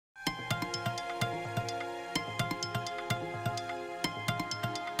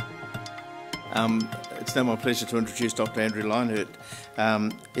It's now my pleasure to introduce Dr. Andrew Lienert.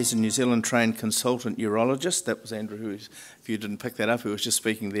 He's a New Zealand trained consultant urologist. That was Andrew, who, if you didn't pick that up, who was just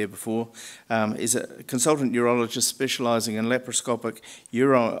speaking there before. He's a consultant urologist specialising in laparoscopic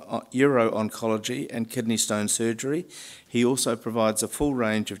uro-oncology and kidney stone surgery. He also provides a full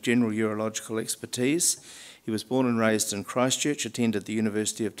range of general urological expertise. He was born and raised in Christchurch, attended the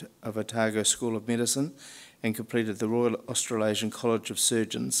University of Otago School of Medicine, and completed the Royal Australasian College of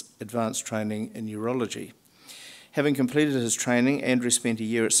Surgeons Advanced Training in Urology. Having completed his training, Andrew spent a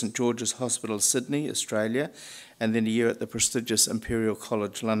year at St George's Hospital, Sydney, Australia, and then a year at the prestigious Imperial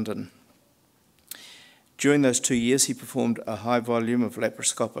College, London. During those 2 years, he performed a high volume of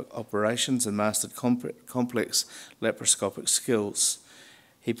laparoscopic operations and mastered complex laparoscopic skills.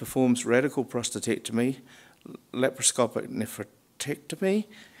 He performs radical prostatectomy, laparoscopic nephrectomy.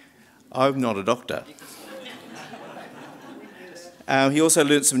 I'm not a doctor. He also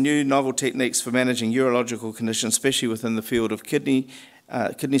learnt some new novel techniques for managing urological conditions, especially within the field of kidney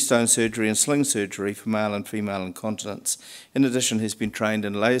stone surgery and sling surgery for male and female incontinence. In addition, he's been trained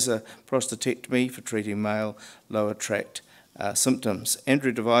in laser prostatectomy for treating male lower tract symptoms.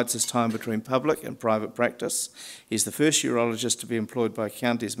 Andrew divides his time between public and private practice. He's the first urologist to be employed by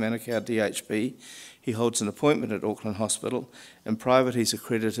Counties Manukau DHB. He holds an appointment at Auckland Hospital. In private, he's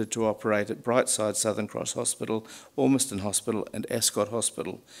accredited to operate at Brightside Southern Cross Hospital, Ormiston Hospital and Ascot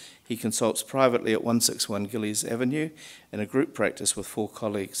Hospital. He consults privately at 161 Gillies Avenue in a group practice with 4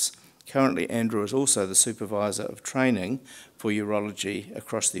 colleagues. Currently, Andrew is also the supervisor of training for urology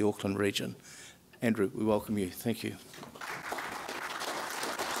across the Auckland region. Andrew, we welcome you. Thank you.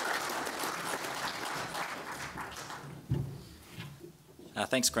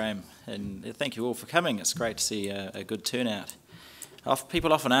 Thanks, Graham, and thank you all for coming. It's great to see a good turnout.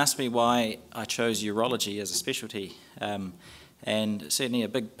 People often ask me why I chose urology as a specialty, and certainly a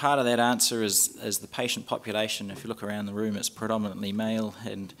big part of that answer is the patient population. If you look around the room, it's predominantly male,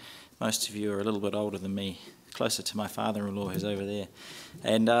 and most of you are a little bit older than me, closer to my father-in-law who's over there.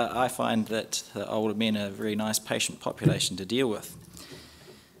 And I find that the older men are a very nice patient population to deal with.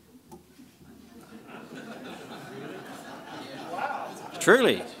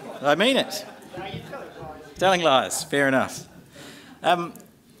 Truly, I mean it. Telling lies, fair enough.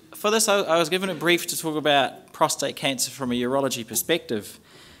 For this, I was given a brief to talk about prostate cancer from a urology perspective.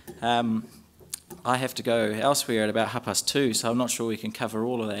 I have to go elsewhere at about 2:30, so I'm not sure we can cover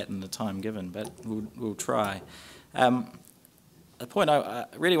all of that in the time given, but we'll try. The point I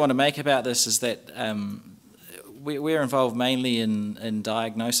really want to make about this is that we're involved mainly in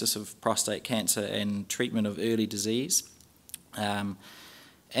diagnosis of prostate cancer and treatment of early disease.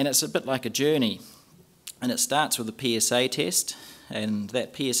 And it's a bit like a journey, and it starts with a PSA test, and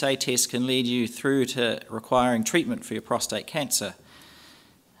that PSA test can lead you through to requiring treatment for your prostate cancer.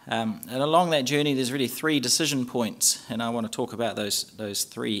 And along that journey there's really 3 decision points, and I want to talk about those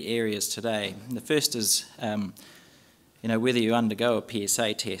 3 areas today. And the first is whether you undergo a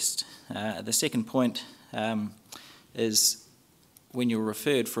PSA test. The second point is when you're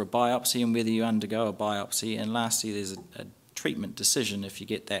referred for a biopsy and whether you undergo a biopsy, and lastly there's a treatment decision if you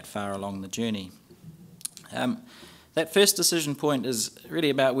get that far along the journey. That first decision point is really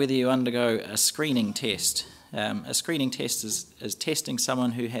about whether you undergo a screening test. A screening test is testing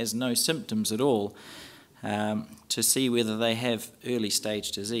someone who has no symptoms at all to see whether they have early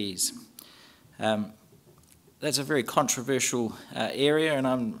stage disease. That's a very controversial area, and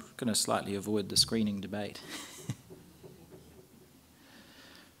I'm going to slightly avoid the screening debate.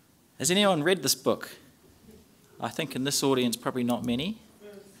 Has anyone read this book? I think in this audience, probably not many.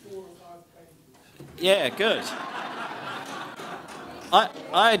 4 or 5 pages. Yeah, good.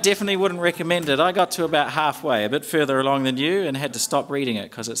 I definitely wouldn't recommend it. I got to about halfway, a bit further along than you, and had to stop reading it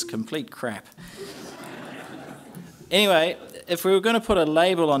because it's complete crap. Anyway, if we were going to put a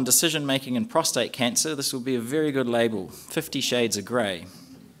label on decision-making in prostate cancer, this would be a very good label, 50 Shades of Grey.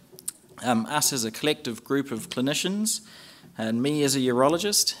 Us as a collective group of clinicians, and me as a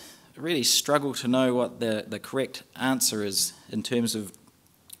urologist, really struggle to know what the correct answer is in terms of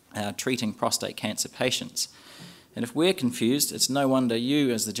treating prostate cancer patients. And if we're confused, it's no wonder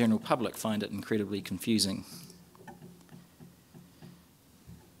you as the general public find it incredibly confusing.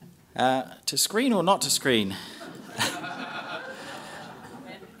 To screen or not to screen?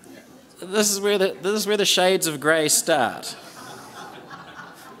 This is where the shades of grey start.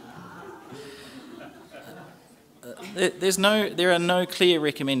 There are no clear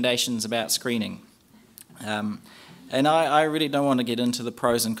recommendations about screening. And I really don't want to get into the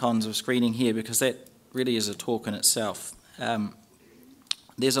pros and cons of screening here because that really is a talk in itself.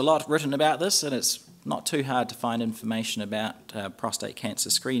 There's a lot written about this, and it's not too hard to find information about prostate cancer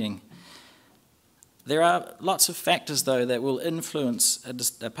screening. There are lots of factors, though, that will influence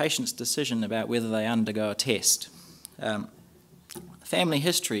a patient's decision about whether they undergo a test. Family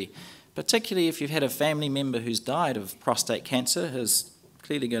history, particularly if you've had a family member who's died of prostate cancer, is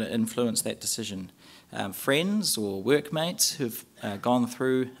clearly going to influence that decision. Friends or workmates who've gone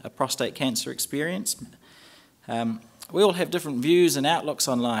through a prostate cancer experience. We all have different views and outlooks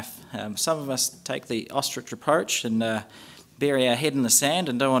on life. Some of us take the ostrich approach and bury our head in the sand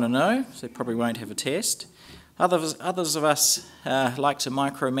and don't want to know, so probably won't have a test. Others of us like to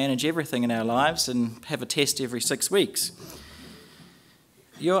micromanage everything in our lives and have a test every 6 weeks.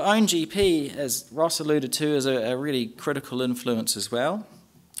 Your own GP, as Ross alluded to, is a really critical influence as well,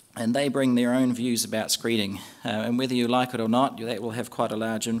 and they bring their own views about screening. And whether you like it or not, that will have quite a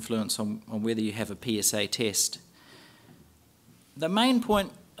large influence on whether you have a PSA test. The main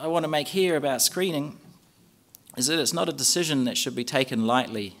point I want to make here about screening is that it's not a decision that should be taken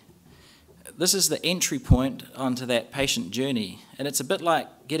lightly. This is the entry point onto that patient journey, and it's a bit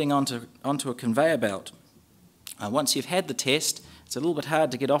like getting onto a conveyor belt. Once you've had the test, it's a little bit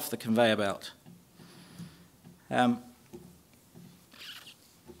hard to get off the conveyor belt.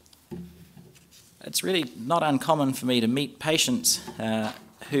 It's really not uncommon for me to meet patients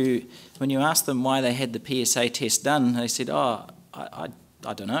who, when you ask them why they had the PSA test done, they said, "Oh, I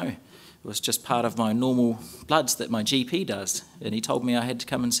don't know. It was just part of my normal bloods that my GP does, and he told me I had to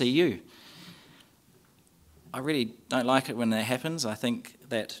come and see you." I really don't like it when that happens. I think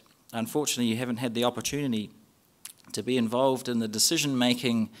that, unfortunately, you haven't had the opportunity to be involved in the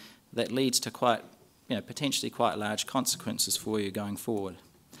decision-making that leads to potentially quite large consequences for you going forward.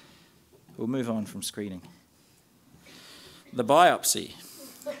 We'll move on from screening. The biopsy.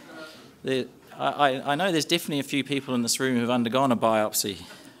 I know there's definitely a few people in this room who've undergone a biopsy.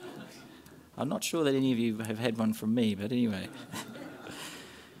 I'm not sure that any of you have had one from me, but anyway.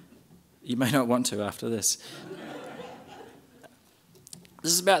 You may not want to after this.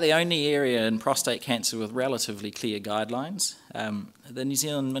 This is about the only area in prostate cancer with relatively clear guidelines. The New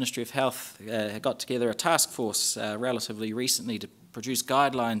Zealand Ministry of Health got together a task force relatively recently to produce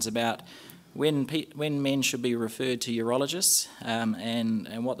guidelines about when men should be referred to urologists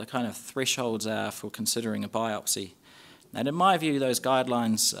and what the kind of thresholds are for considering a biopsy. And in my view, those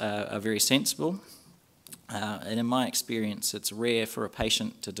guidelines are very sensible. And in my experience, it's rare for a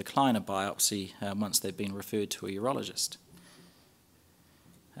patient to decline a biopsy once they've been referred to a urologist.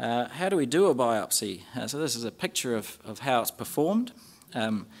 How do we do a biopsy? So this is a picture of how it's performed.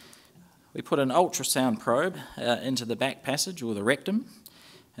 We put an ultrasound probe into the back passage or the rectum,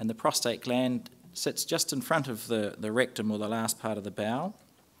 and the prostate gland sits just in front of the rectum or the last part of the bowel.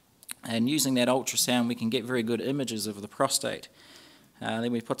 And using that ultrasound, we can get very good images of the prostate.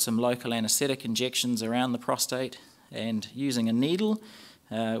 Then we put some local anaesthetic injections around the prostate, and using a needle,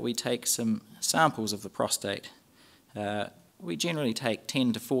 we take some samples of the prostate. We generally take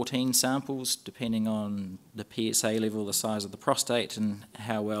 10 to 14 samples, depending on the PSA level, the size of the prostate, and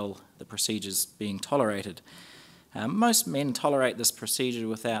how well the procedure's being tolerated. Most men tolerate this procedure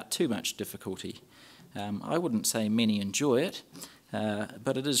without too much difficulty. I wouldn't say many enjoy it,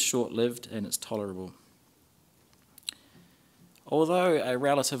 but it is short-lived and it's tolerable. Although a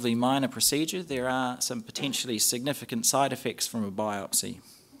relatively minor procedure, there are some potentially significant side effects from a biopsy.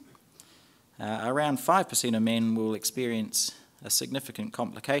 Around 5% of men will experience a significant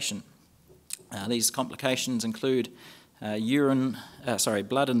complication. These complications include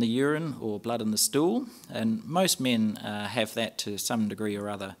blood in the urine or blood in the stool, and most men have that to some degree or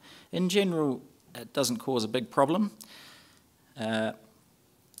other. In general, it doesn't cause a big problem.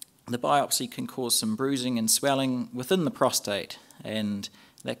 The biopsy can cause some bruising and swelling within the prostate, and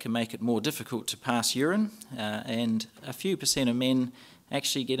that can make it more difficult to pass urine, and a few percent of men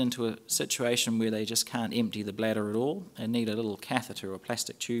actually get into a situation where they just can't empty the bladder at all and need a little catheter or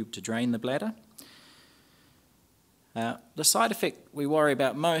plastic tube to drain the bladder. The side effect we worry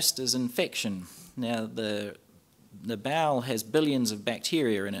about most is infection. Now, the bowel has billions of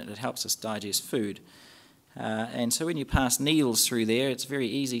bacteria in it. It helps us digest food. And so when you pass needles through there, it's very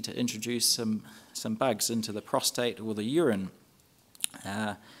easy to introduce some bugs into the prostate or the urine.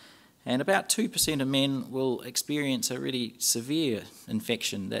 And about 2% of men will experience a really severe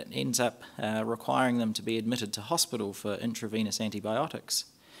infection that ends up requiring them to be admitted to hospital for intravenous antibiotics.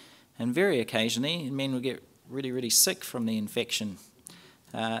 And very occasionally, men will get really, really sick from the infection.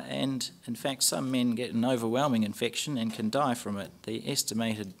 And in fact, some men get an overwhelming infection and can die from it. The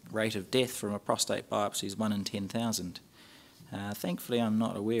estimated rate of death from a prostate biopsy is 1 in 10,000. Thankfully, I'm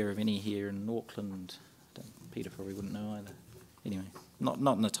not aware of any here in Auckland. Peter probably wouldn't know either. Anyway, not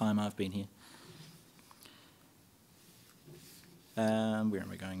in the time I've been here. Where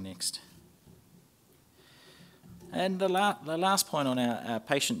am I going next? And the last point on our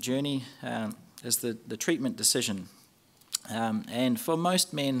patient journey is the treatment decision. And for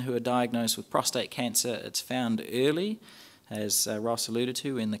most men who are diagnosed with prostate cancer, it's found early, as Ross alluded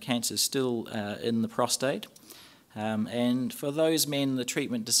to, when the cancer is still in the prostate. And for those men, the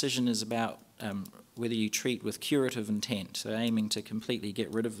treatment decision is about whether you treat with curative intent, so aiming to completely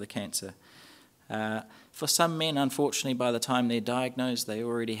get rid of the cancer. For some men, unfortunately, by the time they're diagnosed, they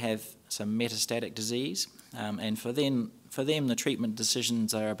already have some metastatic disease, and for them, the treatment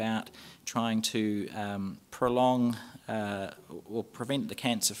decisions are about trying to prolong or prevent the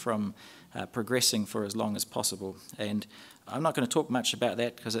cancer from progressing for as long as possible. And I'm not going to talk much about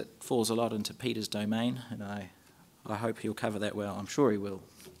that because it falls a lot into Peter's domain, and I hope he'll cover that well. I'm sure he will.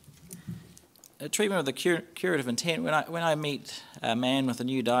 Treatment of the curative intent, when I meet a man with a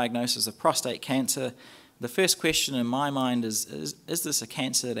new diagnosis of prostate cancer, the first question in my mind is this a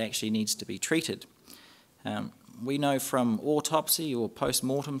cancer that actually needs to be treated? We know from autopsy or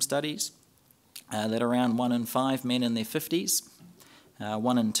post-mortem studies that around 1 in 5 men in their 50s,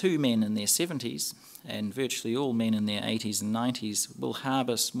 1 in 2 men in their 70s, and virtually all men in their 80s and 90s will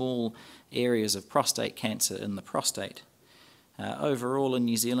harbour small areas of prostate cancer in the prostate. Overall in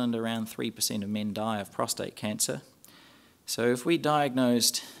New Zealand, around 3% of men die of prostate cancer. So if we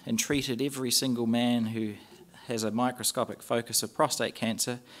diagnosed and treated every single man who has a microscopic focus of prostate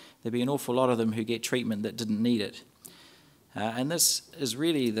cancer, there'd be an awful lot of them who get treatment that didn't need it. And this is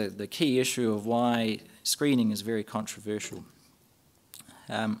really the key issue of why screening is very controversial.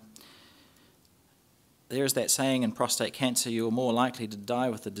 There's that saying in prostate cancer, you're more likely to die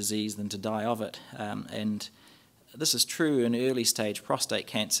with the disease than to die of it. And this is true in early stage prostate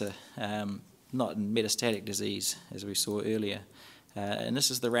cancer, not in metastatic disease, as we saw earlier. And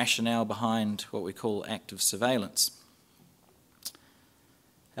this is the rationale behind what we call active surveillance.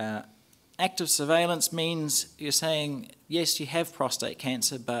 Active surveillance means you're saying, yes, you have prostate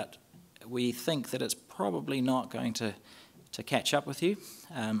cancer, but we think that it's probably not going to catch up with you.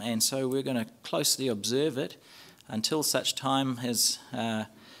 And so we're going to closely observe it until such time as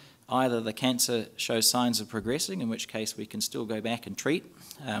either the cancer shows signs of progressing, in which case we can still go back and treat,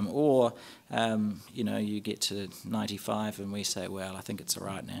 or you get to 95 and we say, well, I think it's all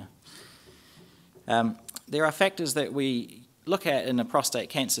right now. There are factors that we look at in a prostate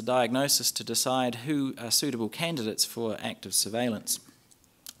cancer diagnosis to decide who are suitable candidates for active surveillance.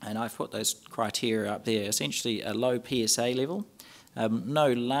 And I've put those criteria up there. Essentially a low PSA level,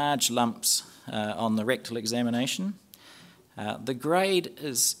 no large lumps on the rectal examination. The grade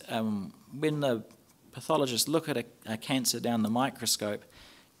is when the pathologists look at a cancer down the microscope,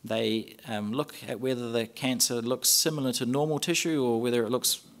 they look at whether the cancer looks similar to normal tissue or whether it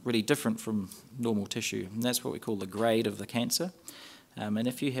looks really different from normal tissue. And that's what we call the grade of the cancer. And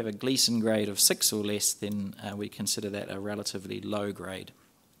if you have a Gleason grade of 6 or less, then we consider that a relatively low grade.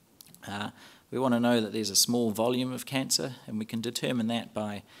 We want to know that there's a small volume of cancer, and we can determine that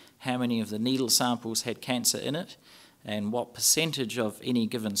by how many of the needle samples had cancer in it and what percentage of any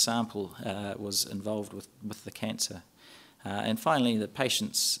given sample was involved with the cancer. And finally, the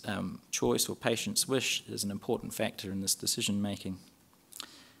patient's choice or patient's wish is an important factor in this decision making.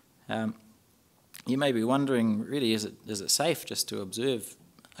 You may be wondering, really, is it safe just to observe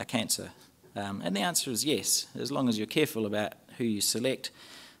a cancer? And the answer is yes, as long as you're careful about who you select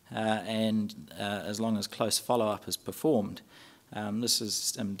and as long as close follow-up is performed. This is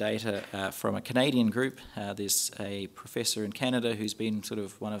some data from a Canadian group. There's a professor in Canada who's been sort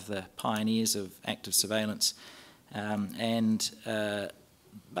of one of the pioneers of active surveillance.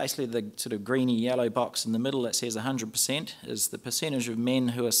 Basically the sort of greeny yellow box in the middle that says 100% is the percentage of men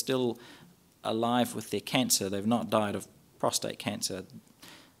who are still alive with their cancer. They've not died of prostate cancer.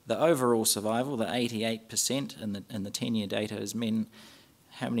 The overall survival, the 88% in the 10-year data, is men.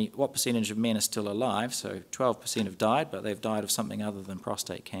 What percentage of men are still alive? So 12% have died, but they've died of something other than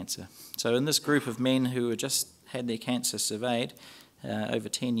prostate cancer. So in this group of men who had just had their cancer surveyed, over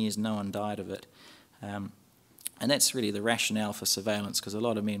 10 years no one died of it. And that's really the rationale for surveillance, because a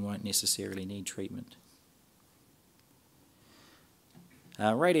lot of men won't necessarily need treatment.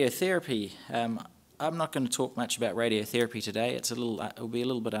 Radiotherapy. I'm not going to talk much about radiotherapy today. It'll be a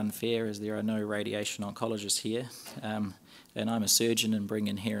little bit unfair as there are no radiation oncologists here. And I'm a surgeon and bring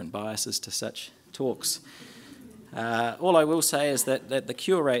inherent biases to such talks. All I will say is that the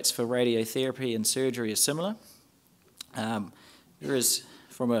cure rates for radiotherapy and surgery are similar. There is,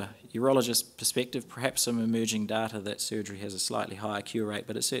 from a urologist perspective, perhaps some emerging data that surgery has a slightly higher cure rate,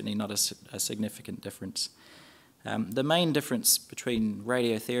 but it's certainly not a significant difference. The main difference between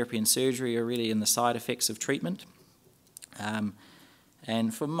radiotherapy and surgery are really in the side effects of treatment.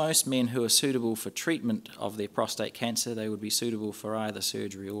 And for most men who are suitable for treatment of their prostate cancer, they would be suitable for either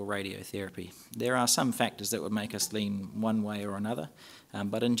surgery or radiotherapy. There are some factors that would make us lean one way or another,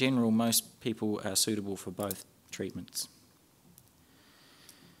 but in general, most people are suitable for both treatments.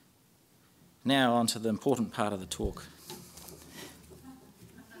 Now on to the important part of the talk.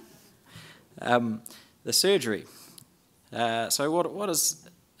 The surgery. So what does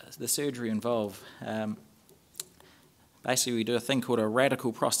the surgery involve? Basically, we do a thing called a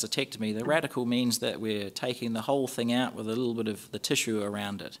radical prostatectomy. The radical means that we're taking the whole thing out with a little bit of the tissue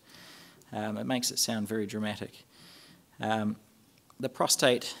around it. It makes it sound very dramatic. The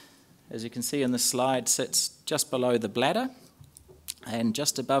prostate, as you can see in this slide, sits just below the bladder and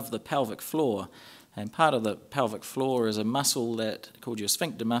just above the pelvic floor. And part of the pelvic floor is a muscle called your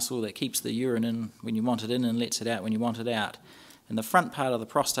sphincter muscle that keeps the urine in when you want it in and lets it out when you want it out. And the front part of the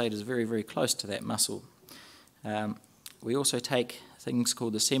prostate is very, very close to that muscle. We also take things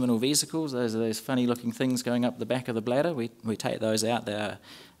called the seminal vesicles. Those are those funny-looking things going up the back of the bladder. We take those out. They're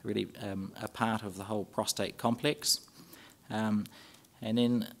really a part of the whole prostate complex. And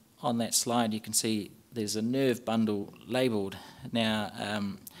then on that slide you can see there's a nerve bundle labelled. Now,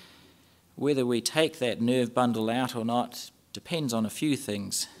 whether we take that nerve bundle out or not depends on a few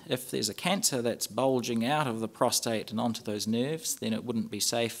things. If there's a cancer that's bulging out of the prostate and onto those nerves, then it wouldn't be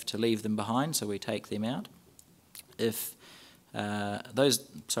safe to leave them behind, so we take them out. If those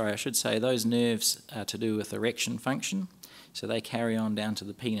nerves are to do with erection function, so they carry on down to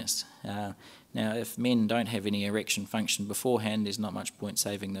the penis. Now, if men don't have any erection function beforehand, there's not much point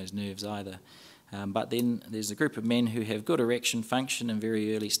saving those nerves either. But then there's a group of men who have good erection function in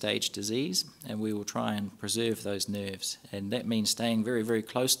very early stage disease, and we will try and preserve those nerves. And that means staying very, very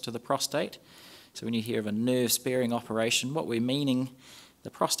close to the prostate. So when you hear of a nerve-sparing operation, what we're meaning, the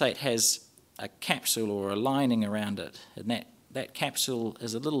prostate has a capsule or a lining around it, and that capsule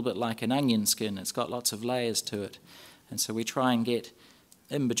is a little bit like an onion skin. It's got lots of layers to it. And so we try and get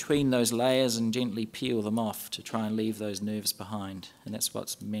in between those layers and gently peel them off to try and leave those nerves behind. And that's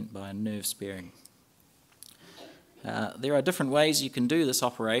what's meant by a nerve sparing. There are different ways you can do this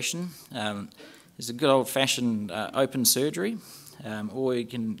operation. There's a good old-fashioned open surgery, or you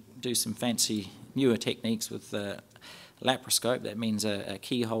can do some fancy newer techniques with laparoscope. That means a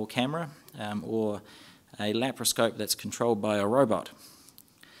keyhole camera, or a laparoscope that's controlled by a robot.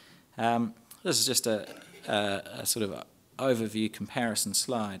 This is just a sort of overview comparison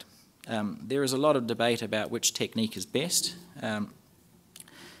slide. There is a lot of debate about which technique is best, and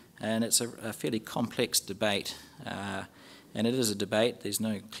it's a fairly complex debate, and it is a debate. There's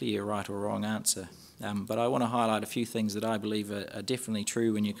no clear right or wrong answer. But I want to highlight a few things that I believe are definitely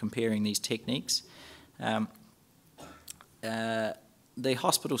true when you're comparing these techniques. The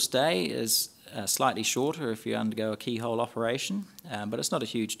hospital stay is slightly shorter if you undergo a keyhole operation, but it's not a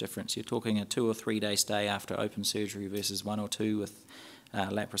huge difference. You're talking a 2 or 3 day stay after open surgery versus 1 or 2 with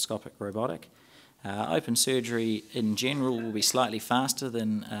laparoscopic robotic. Open surgery in general will be slightly faster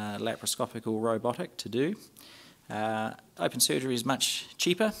than laparoscopic or robotic to do. Open surgery is much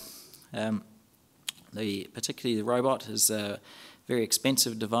cheaper. Particularly the robot is a very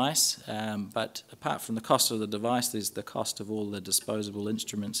expensive device, but apart from the cost of the device, there's the cost of all the disposable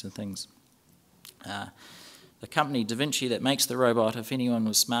instruments and things. The company Da Vinci that makes the robot, if anyone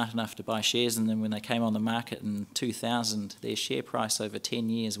was smart enough to buy shares in them when they came on the market in 2000, their share price over 10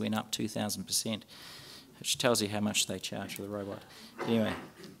 years went up 2,000%, which tells you how much they charge for the robot. Anyway,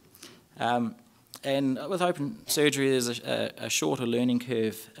 and with open surgery, there's a shorter learning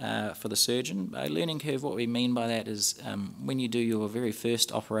curve for the surgeon. By learning curve, what we mean by that is when you do your very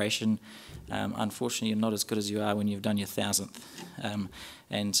first operation, unfortunately, you're not as good as you are when you've done your 1000th.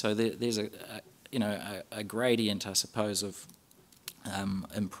 And so there's a gradient, I suppose, of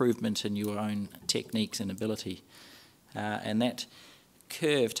improvement in your own techniques and ability. And that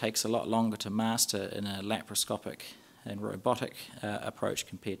curve takes a lot longer to master in a laparoscopic and robotic approach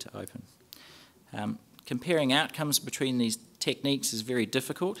compared to open. Comparing outcomes between these techniques is very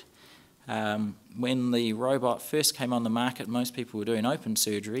difficult. When the robot first came on the market, most people were doing open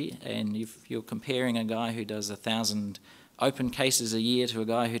surgery, and if you're comparing a guy who does 1,000 open cases a year to a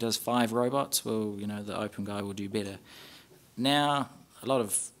guy who does 5 robots, well, the open guy will do better. Now, a lot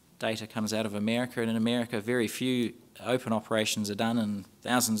of data comes out of America, and in America, very few open operations are done and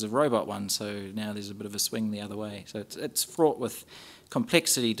thousands of robot ones, so now there's a bit of a swing the other way. So it's fraught with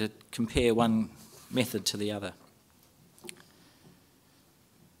complexity to compare one method to the other.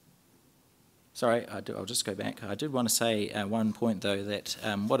 Sorry, I'll just go back. I did want to say one point, though, that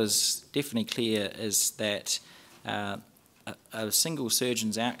what is definitely clear is that a single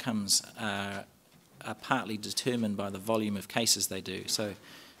surgeon's outcomes are are partly determined by the volume of cases they do. So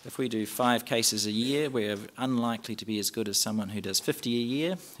if we do 5 cases a year, we're unlikely to be as good as someone who does 50 a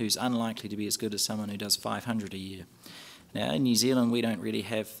year, who's unlikely to be as good as someone who does 500 a year. Now, in New Zealand, we don't really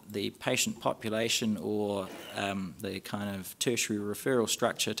have the patient population or the kind of tertiary referral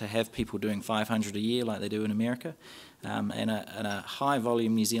structure to have people doing 500 a year like they do in America. And a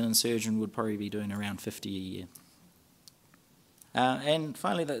high-volume New Zealand surgeon would probably be doing around 50 a year. And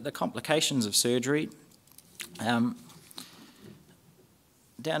finally, the complications of surgery. Down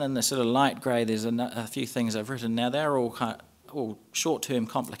in the sort of light grey, there's a few things I've written. Now, they're all short-term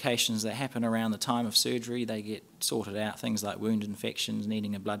complications that happen around the time of surgery. They get sorted out, things like wound infections,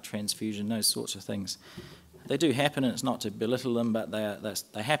 needing a blood transfusion, those sorts of things. They do happen, and it's not to belittle them, but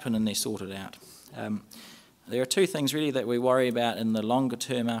they happen and they're sorted out. There are 2 things really that we worry about in the longer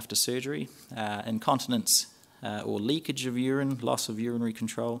term after surgery. Incontinence or leakage of urine, loss of urinary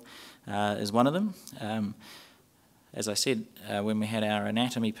control is one of them. As I said, when we had our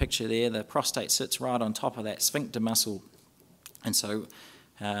anatomy picture there, the prostate sits right on top of that sphincter muscle. And so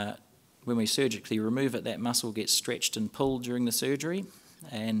when we surgically remove it, that muscle gets stretched and pulled during the surgery,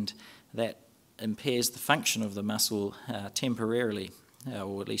 and that impairs the function of the muscle temporarily,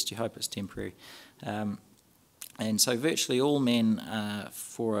 or at least you hope it's temporary. And so virtually all men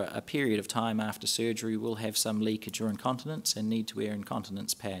for a period of time after surgery will have some leakage or incontinence and need to wear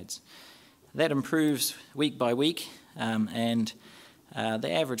incontinence pads. That improves week by week, and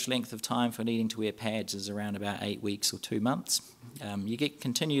the average length of time for needing to wear pads is around about 8 weeks or 2 months. You get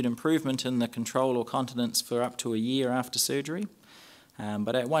continued improvement in the control or continence for up to a year after surgery,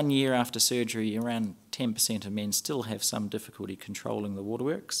 but at 1 year after surgery, around 10% of men still have some difficulty controlling the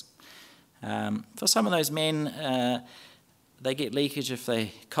waterworks. For some of those men, they get leakage if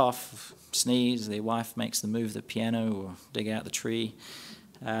they cough, sneeze, their wife makes them move the piano or dig out the tree.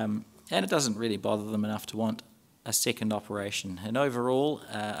 And it doesn't really bother them enough to want a second operation. And overall,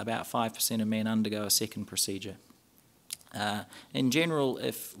 about 5% of men undergo a second procedure. In general,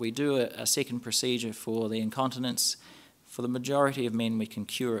 if we do a second procedure for the incontinence, for the majority of men, we can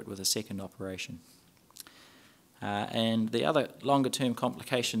cure it with a second operation. And the other longer-term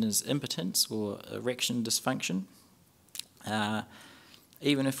complication is impotence or erection dysfunction.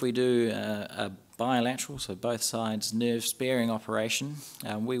 Even if we do a bilateral, so both sides, nerve-sparing operation,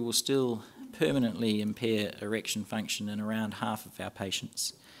 we will still permanently impair erection function in around half of our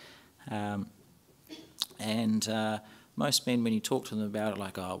patients. Most men, when you talk to them about it,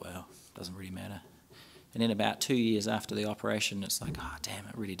 like, oh, well, doesn't really matter. And then about 2 years after the operation, it's like, oh, damn,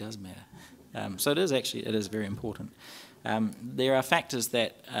 it really does matter. So it is very important. There are factors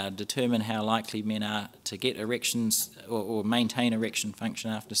that determine how likely men are to get erections or maintain erection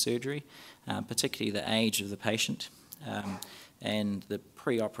function after surgery, particularly the age of the patient and the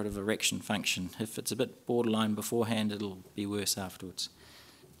preoperative erection function. If it's a bit borderline beforehand, it'll be worse afterwards.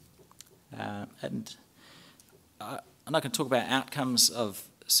 And I'm not going to talk about outcomes of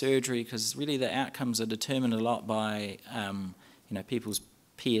surgery because really the outcomes are determined a lot by people's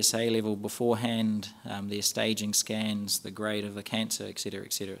PSA level beforehand, their staging scans, the grade of the cancer, etc.,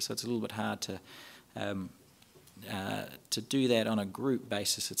 etc. So it's a little bit hard to do that on a group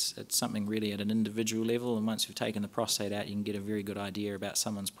basis. It's something really at an individual level, and once you've taken the prostate out, you can get a very good idea about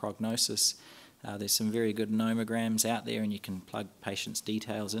someone's prognosis. There's some very good nomograms out there, and you can plug patients'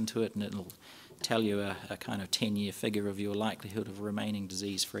 details into it, and it'll tell you a kind of 10-year figure of your likelihood of remaining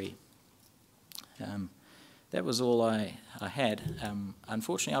disease-free. That was all I had.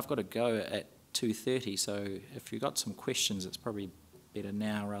 Unfortunately, I've got to go at 2:30, so if you've got some questions, it's probably better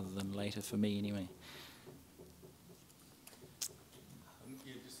now rather than later for me anyway.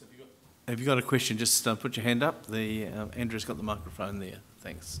 Have you got a question, just put your hand up. Andrew's got the microphone there.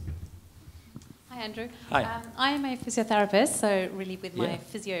 Thanks. Hi, Andrew. Hi. I am a physiotherapist, so really with my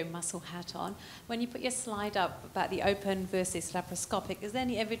physio muscle hat on. When you put your slide up about the open versus laparoscopic, is there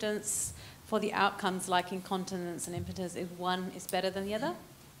any evidence for the outcomes like incontinence and impotence if one is better than the other?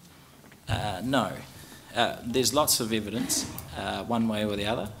 No. There's lots of evidence, one way or the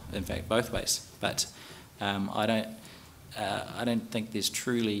other, in fact both ways, but I don't think there's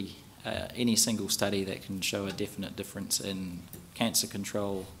truly any single study that can show a definite difference in cancer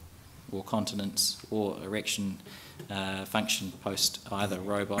control or continence or erection function post either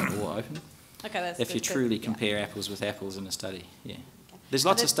robot or open. Okay, that's if good, you truly compare apples with apples in a study, yeah. There's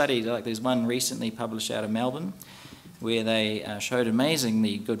lots of studies, like there's one recently published out of Melbourne where they showed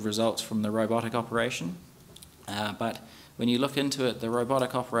amazingly good results from the robotic operation, but when you look into it, the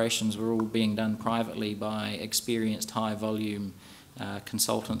robotic operations were all being done privately by experienced high-volume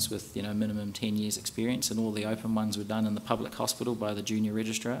consultants with minimum 10 years experience, and all the open ones were done in the public hospital by the junior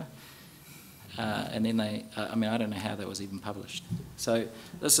registrar. and then they, I mean, I don't know how that was even published. So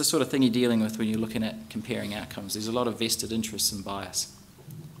that's the sort of thing you're dealing with when you're looking at comparing outcomes. There's a lot of vested interests and bias.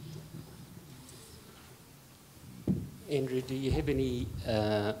 Andrew, do you have any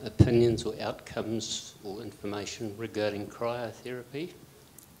opinions or outcomes or information regarding cryotherapy?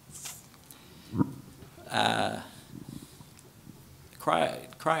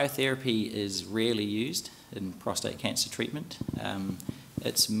 Cryotherapy is rarely used in prostate cancer treatment.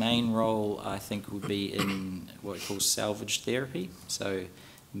 Its main role, I think, would be in what we call salvage therapy. So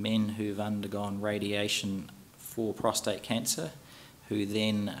men who've undergone radiation for prostate cancer, who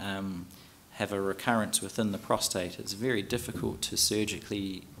then have a recurrence within the prostate. It's very difficult to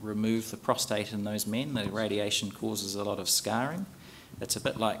surgically remove the prostate in those men. The radiation causes a lot of scarring. It's a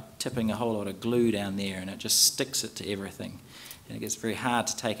bit like tipping a whole lot of glue down there, and it just sticks it to everything. And it gets very hard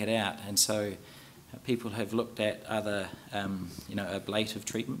to take it out. And so people have looked at other ablative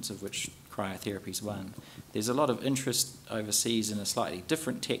treatments, of which cryotherapy is one. There's a lot of interest overseas in a slightly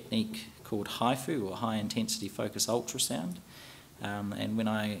different technique called HIFU, or high intensity focus ultrasound. And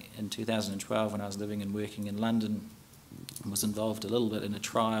in 2012, when I was living and working in London, was involved a little bit in a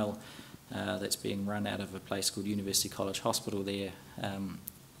trial that's being run out of a place called University College Hospital there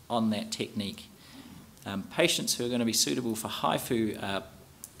on that technique. Patients who are going to be suitable for HIFU are,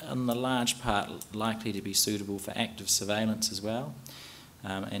 in the large part, likely to be suitable for active surveillance as well.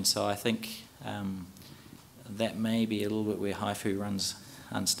 And so I think that may be a little bit where HIFU runs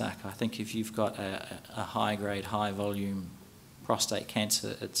unstuck. I think if you've got a high-grade, high-volume prostate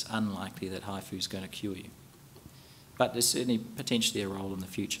cancer, it's unlikely that HIFU is going to cure you. But there's certainly potentially a role in the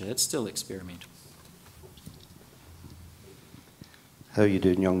future. It's still experimental. How are you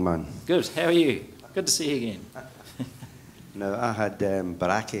doing, young man? Good. How are you? Good to see you again. Now, I had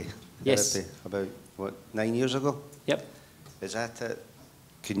brachy Yes. therapy about, 9 years ago? Yep. Is that it?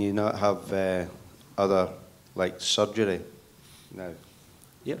 Can you not have other, like, surgery now?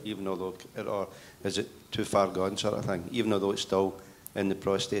 Yep. Even although, or is it too far gone sort of thing, even though it's still in the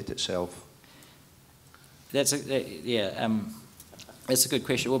prostate itself? That's a good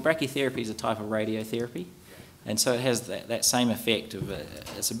question. Well, brachytherapy is a type of radiotherapy, and so it has that same effect of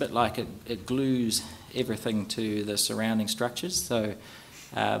it's a bit like it glues everything to the surrounding structures. So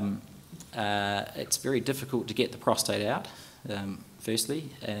it's very difficult to get the prostate out, firstly,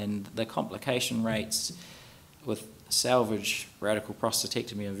 and the complication rates with salvage radical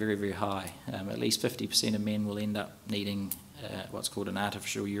prostatectomy are very, very high. At least 50% of men will end up needing what's called an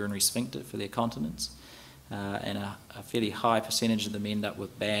artificial urinary sphincter for their continence, and a fairly high percentage of them end up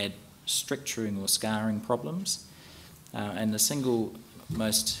with bad stricturing or scarring problems. And the single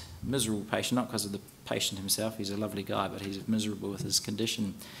most miserable patient, not because of the patient himself, he's a lovely guy, but he's miserable with his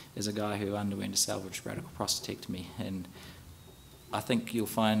condition, is a guy who underwent a salvage radical prostatectomy. And I think you'll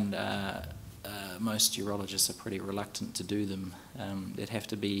find most urologists are pretty reluctant to do them. There'd have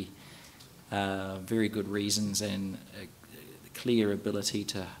to be very good reasons and a clear ability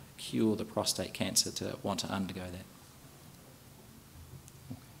to cure the prostate cancer to want to undergo that.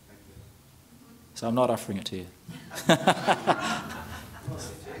 So I'm not offering it to you.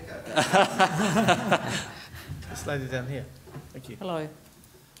 This lady down here. Thank you. Hello.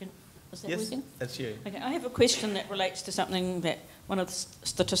 Is that Yes, working? that's you. Okay, I have a question that relates to something that one of the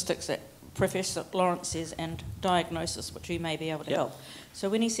statistics that Professor Lawrence says and diagnosis, which you may be able to help. So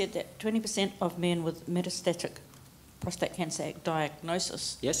when he said that 20% of men with metastatic prostate cancer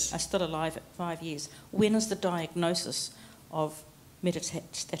diagnosis Yes. are still alive at 5 years, when is the diagnosis of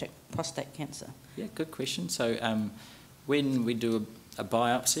metastatic prostate cancer? Yeah, good question. So when we do a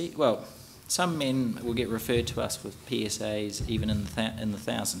biopsy, well, some men will get referred to us with PSAs even in the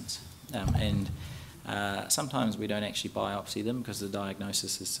thousands, and sometimes we don't actually biopsy them because the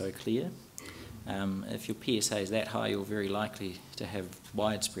diagnosis is so clear. If your PSA is that high, you're very likely to have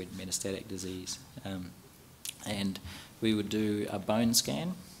widespread metastatic disease. And we would do a bone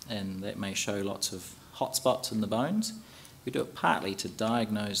scan, and that may show lots of hot spots in the bones. We do it partly to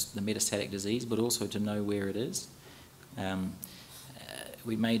diagnose the metastatic disease, but also to know where it is.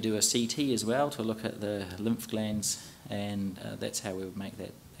 We may do a CT as well to look at the lymph glands, and that's how we would make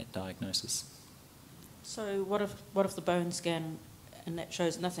that diagnosis. So what if the bone scan and that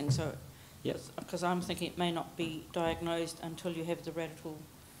shows nothing? So, Yep. because I'm thinking it may not be diagnosed until you have the radical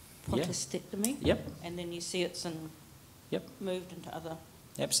prostatectomy. Yep. And then you see it's moved into other.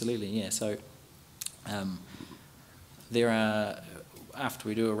 Absolutely, yeah. So there are, after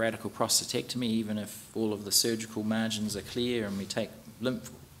we do a radical prostatectomy, even if all of the surgical margins are clear and we take lymph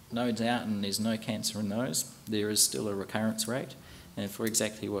nodes out and there's no cancer in those, there is still a recurrence rate. And for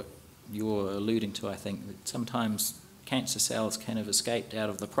exactly what you're alluding to, I think that sometimes cancer cells can have escaped out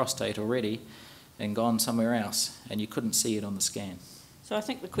of the prostate already and gone somewhere else, and you couldn't see it on the scan. So I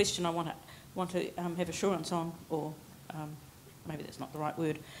think the question I want to have assurance on, or maybe that's not the right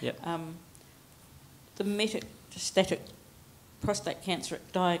word, Yep. the metastatic prostate cancer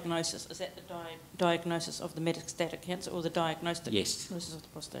diagnosis, is that the diagnosis of the metastatic cancer or the diagnostic diagnosis of the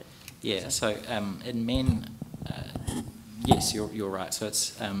prostate? Yeah, so in men, yes, you're right. So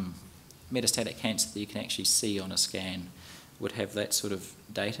it's metastatic cancer that you can actually see on a scan would have that sort of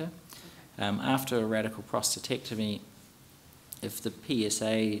data. After a radical prostatectomy, if the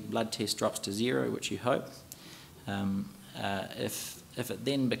PSA blood test drops to 0, which you hope, if it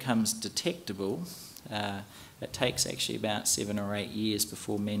then becomes detectable, it takes actually about 7 or 8 years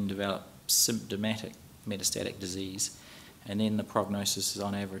before men develop symptomatic metastatic disease, and then the prognosis is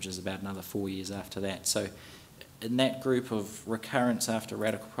on average is about another 4 years after that. So in that group of recurrence after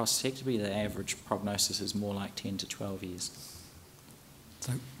radical prostatectomy, the average prognosis is more like 10 to 12 years.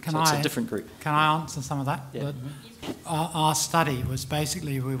 So it's a different group. Can I answer some of that? Yeah. Our study was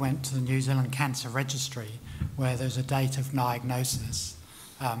basically, we went to the New Zealand Cancer Registry where there's a date of diagnosis,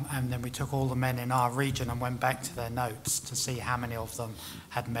 and then we took all the men in our region and went back to their notes to see how many of them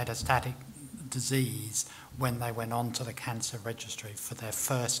had metastatic disease when they went on to the cancer registry for their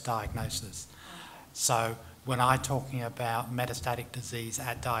first diagnosis. So when I'm talking about metastatic disease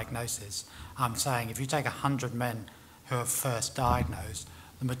at diagnosis, I'm saying if you take 100 men who are first diagnosed,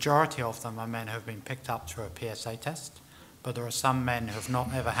 the majority of them are men who have been picked up through a PSA test, but there are some men who have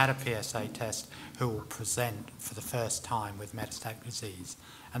not ever had a PSA test who will present for the first time with metastatic disease,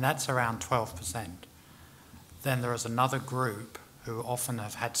 and that's around 12%. Then there is another group who often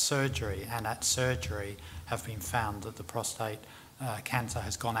have had surgery, and at surgery have been found that the prostate cancer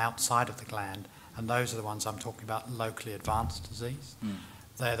has gone outside of the gland, and those are the ones I'm talking about, locally advanced disease.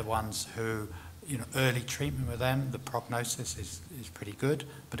 They're the ones who, early treatment with them, the prognosis is pretty good,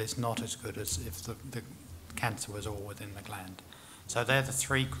 but it's not as good as if the cancer was all within the gland. So they're the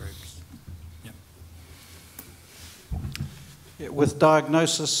three groups. Yep. Yeah, with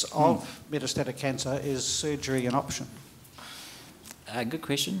diagnosis of metastatic cancer, is surgery an option? Good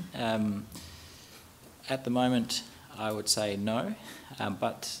question. At the moment, I would say no,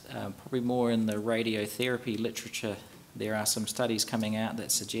 but probably more in the radiotherapy literature, there are some studies coming out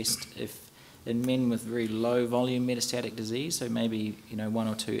that suggest if in men with very low volume metastatic disease, so maybe 1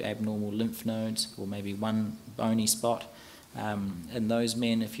 or 2 abnormal lymph nodes or maybe 1 bony spot, in those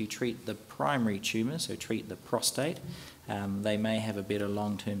men, if you treat the primary tumour, so treat the prostate, they may have a better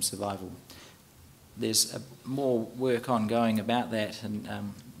long-term survival. There's more work ongoing about that,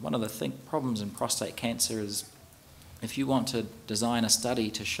 and one of the problems in prostate cancer is if you want to design a study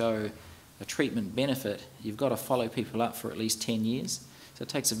to show a treatment benefit, you've got to follow people up for at least 10 years. So it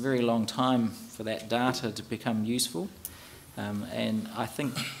takes a very long time for that data to become useful, and I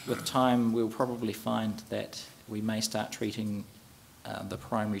think with time we'll probably find that we may start treating the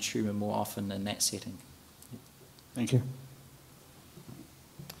primary tumour more often in that setting. Thank you.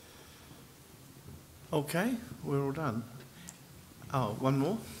 Okay, we're all done. Oh, one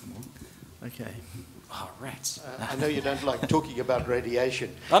more? Okay. Oh, rats. I know you don't like talking about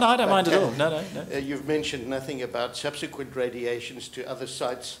radiation. Oh, no, I don't mind at all. No. You've mentioned nothing about subsequent radiations to other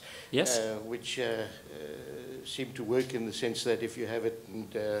sites, yes, which seem to work in the sense that if you have it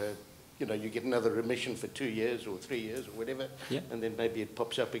and you get another remission for 2 years or 3 years or whatever, yep, and then maybe it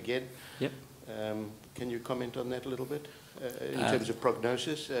pops up again. Yep. Can you comment on that a little bit in terms of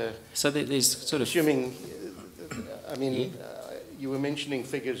prognosis? So there's sort of... Assuming, Yeah. You were mentioning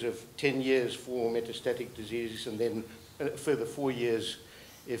figures of 10 years for metastatic disease and then a further 4 years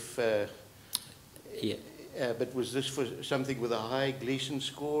if... yeah. But was this for something with a high Gleason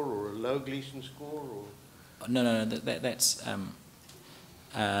score or a low Gleason score? Or? No, that's...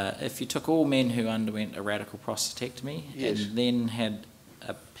 if you took all men who underwent a radical prostatectomy, yes, and then had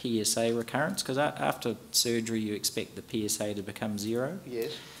a PSA recurrence, because after surgery you expect the PSA to become 0.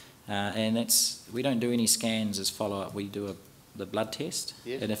 Yes. And we don't do any scans as follow-up, we do the blood test,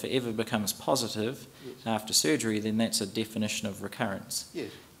 yes, and if it ever becomes positive, yes, after surgery, then that's a definition of recurrence.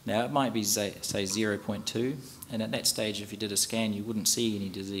 Yes. Now it might be say 0.2, and at that stage if you did a scan you wouldn't see any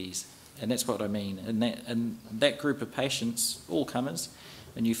disease, and that's what I mean. And that group of patients, all comers,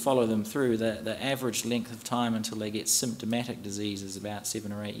 and you follow them through, the average length of time until they get symptomatic disease is about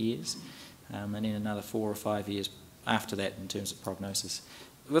 7 or 8 years, and then another 4 or 5 years after that in terms of prognosis.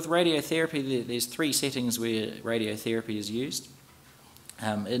 With radiotherapy, there's 3 settings where radiotherapy is used.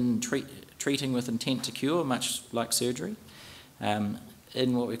 In treating with intent to cure, much like surgery.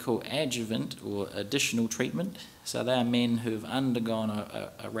 In what we call adjuvant or additional treatment. So they are men who have undergone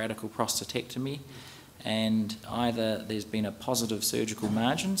a radical prostatectomy, and either there's been a positive surgical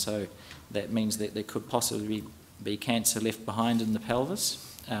margin, so that means that there could possibly be cancer left behind in the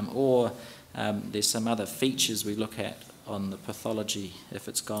pelvis, or there's some other features we look at on the pathology if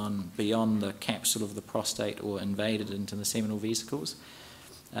it's gone beyond the capsule of the prostate or invaded into the seminal vesicles.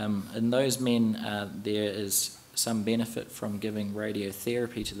 In those men, there is some benefit from giving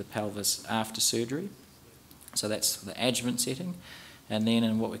radiotherapy to the pelvis after surgery. So that's the adjuvant setting. And then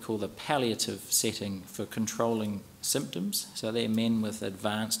in what we call the palliative setting for controlling symptoms. So they're men with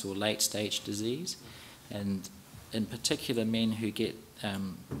advanced or late stage disease. And in particular, men who get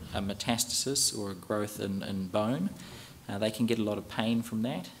a metastasis or a growth in bone, they can get a lot of pain from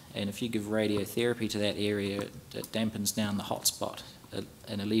that. And if you give radiotherapy to that area, it dampens down the hot spot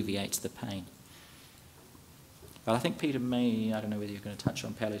and alleviates the pain. But I think Peter may, I don't know whether you're going to touch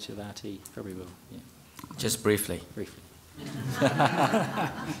on palliative RT, probably will. Yeah. Just briefly. Briefly.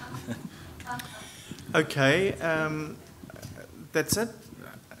 Okay, that's it.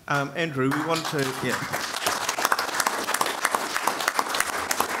 Andrew, we want to, yeah.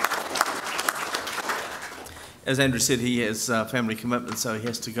 As Andrew said, he has family commitments, so he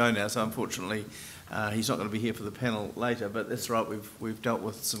has to go now. So unfortunately, he's not going to be here for the panel later. But that's right, we've dealt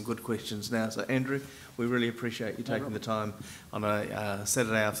with some good questions now. So Andrew, we really appreciate you taking the time on a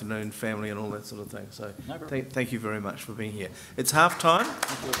Saturday afternoon, family and all that sort of thing. So thank you very much for being here. It's half time.